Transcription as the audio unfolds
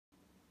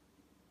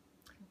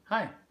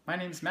Hi, my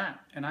name's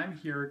Matt, and I'm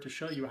here to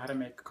show you how to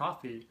make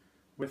coffee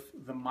with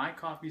the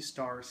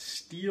MyCoffeeStar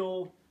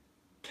steel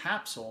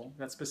capsule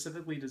that's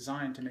specifically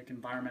designed to make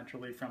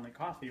environmentally friendly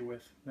coffee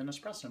with the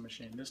Nespresso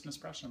machine, this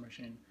Nespresso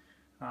machine.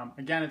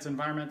 Again, it's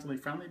environmentally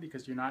friendly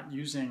because you're not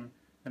using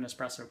the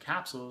Nespresso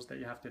capsules that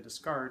you have to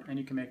discard, and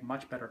you can make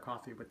much better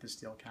coffee with the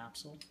steel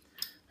capsule.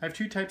 I have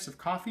two types of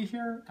coffee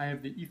here. I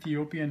have the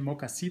Ethiopian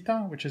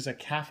Mochasita, which is a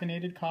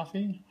caffeinated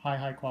coffee,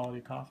 high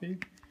quality coffee.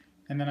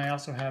 And then I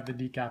also have the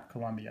Decaf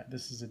Colombia.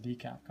 This is a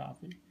decaf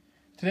coffee.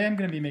 Today I'm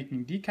going to be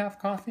making decaf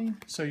coffee.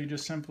 So you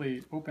just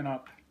simply open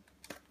up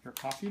your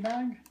coffee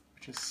bag,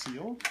 which is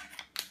sealed.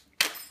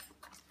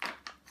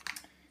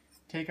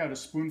 Take out a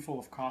spoonful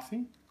of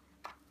coffee.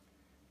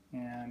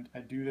 And I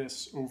do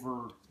this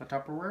over a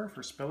Tupperware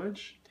for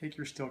spillage. Take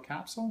your steel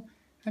capsule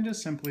and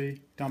just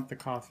simply dump the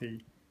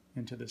coffee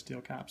into the steel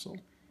capsule.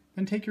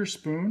 Then take your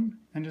spoon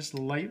and just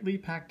lightly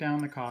pack down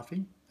the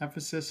coffee.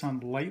 Emphasis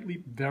on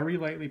lightly, very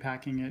lightly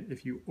packing it.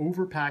 If you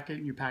overpack it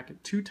and you pack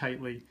it too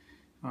tightly,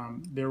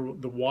 there'll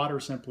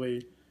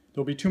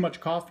be too much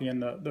coffee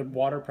and the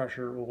water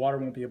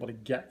won't be able to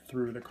get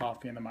through the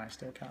coffee in the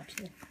MySteel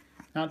capsule.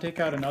 Now take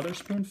out another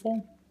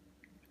spoonful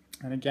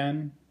and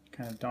again,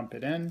 kind of dump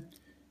it in.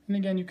 And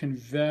again, you can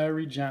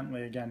very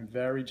gently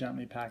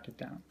pack it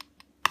down.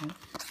 Okay?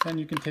 Then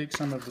you can take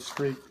some of the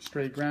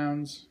stray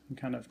grounds and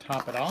kind of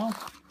top it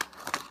off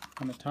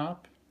on the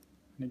top.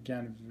 And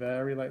again,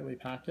 very lightly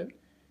pack it.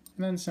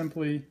 And then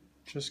simply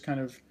just kind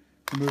of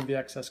remove the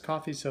excess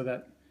coffee so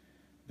that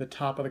the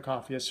top of the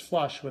coffee is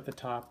flush with the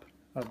top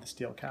of the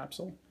steel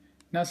capsule.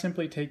 Now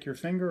simply take your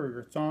finger or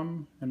your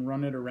thumb and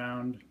run it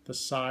around the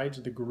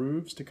sides, the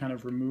grooves, to kind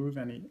of remove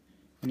any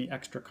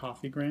extra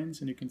coffee grains.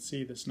 And you can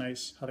see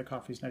how the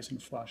coffee is nice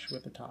and flush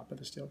with the top of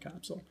the steel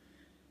capsule.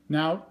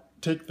 Now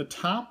take the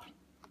top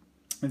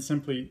and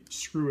simply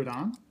screw it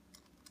on,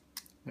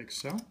 like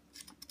so.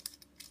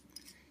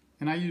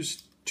 And I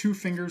use 2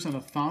 fingers and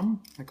a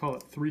thumb. I call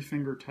it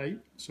 3-finger tight.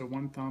 So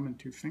 1 thumb and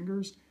 2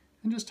 fingers.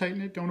 And just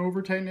tighten it. Don't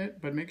over tighten it,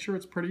 but make sure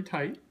it's pretty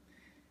tight.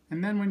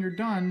 And then when you're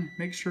done,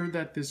 make sure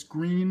that this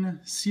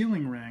green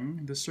sealing ring,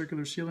 this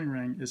circular sealing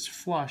ring, is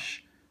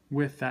flush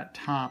with that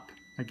top,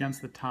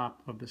 against the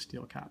top of the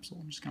steel capsule.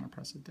 I'm just going to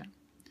press it down.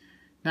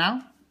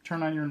 Now,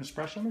 turn on your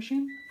Nespresso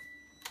machine,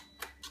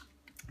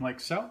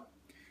 like so.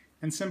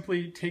 And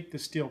simply take the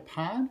steel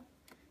pod,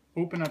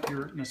 open up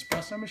your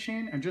Nespresso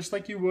machine, and just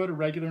like you would a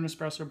regular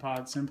Nespresso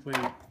pod, simply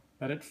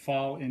let it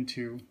fall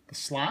into the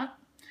slot.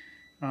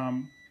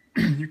 You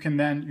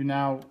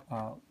now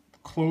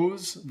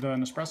close the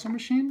Nespresso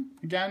machine.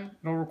 Again,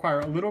 it'll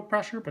require a little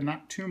pressure, but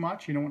not too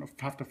much. You don't want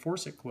to have to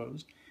force it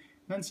closed.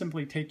 And then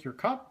simply take your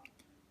cup,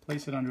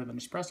 place it under the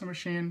Nespresso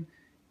machine.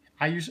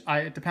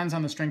 It depends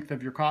on the strength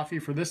of your coffee.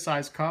 For this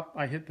size cup,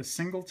 I hit the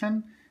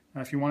singleton.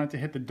 If you wanted to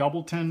hit the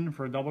doubleton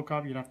for a double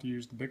cup, you'd have to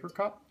use the bigger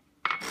cup.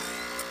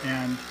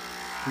 And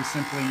we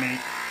simply make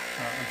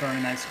a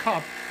very nice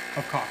cup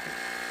of coffee.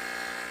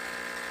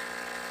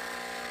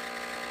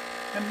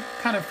 And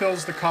kind of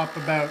fills the cup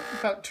about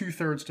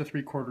 2/3 to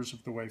 3/4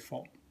 of the way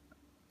full.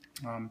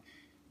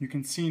 You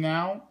can see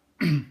now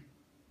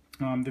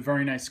the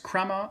very nice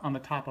crema on the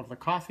top of the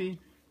coffee.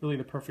 Really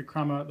the perfect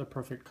crema, the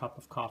perfect cup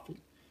of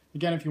coffee.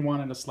 Again, if you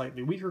wanted a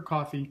slightly weaker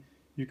coffee,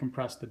 you can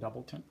press the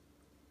doubleton.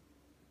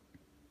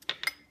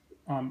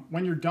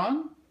 When you're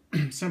done,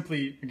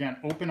 simply, again,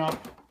 open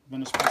up the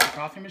Nespresso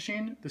coffee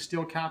machine. The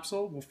steel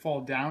capsule will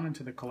fall down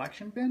into the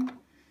collection bin.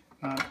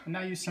 And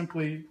now you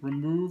simply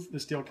remove the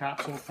steel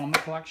capsule from the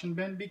collection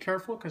bin. Be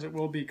careful because it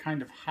will be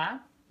kind of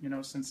hot,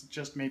 since it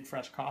just made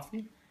fresh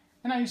coffee.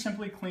 And now you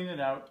simply clean it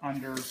out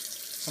under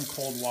some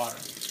cold water.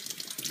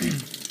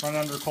 Run it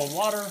under cold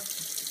water,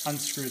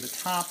 unscrew the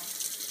top,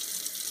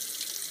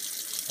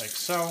 like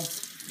so.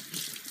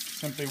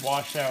 Simply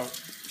wash out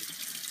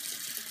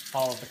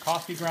all of the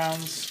coffee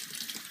grounds.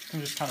 You can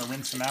just kind of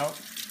rinse them out.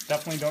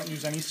 Definitely don't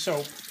use any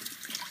soap.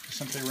 Just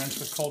simply rinse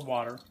with cold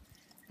water.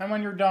 And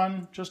when you're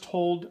done, just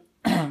hold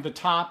the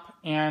top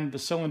and the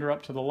cylinder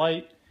up to the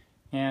light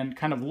and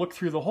kind of look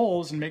through the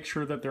holes and make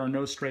sure that there are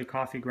no stray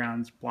coffee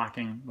grounds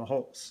blocking the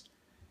holes.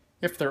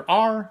 If there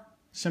are,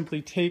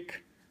 simply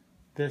take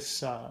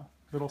this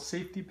little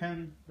safety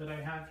pin that I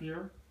have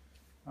here,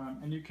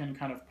 and you can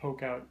kind of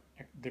poke out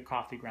the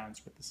coffee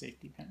grounds with the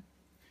safety pin.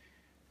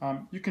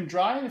 You can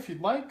dry it if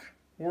you'd like,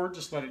 or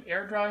just let it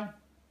air dry,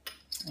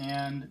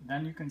 and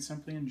then you can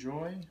simply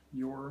enjoy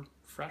your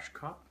fresh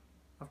cup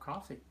of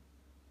coffee.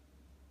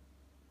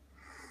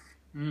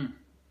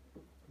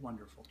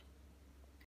 Wonderful.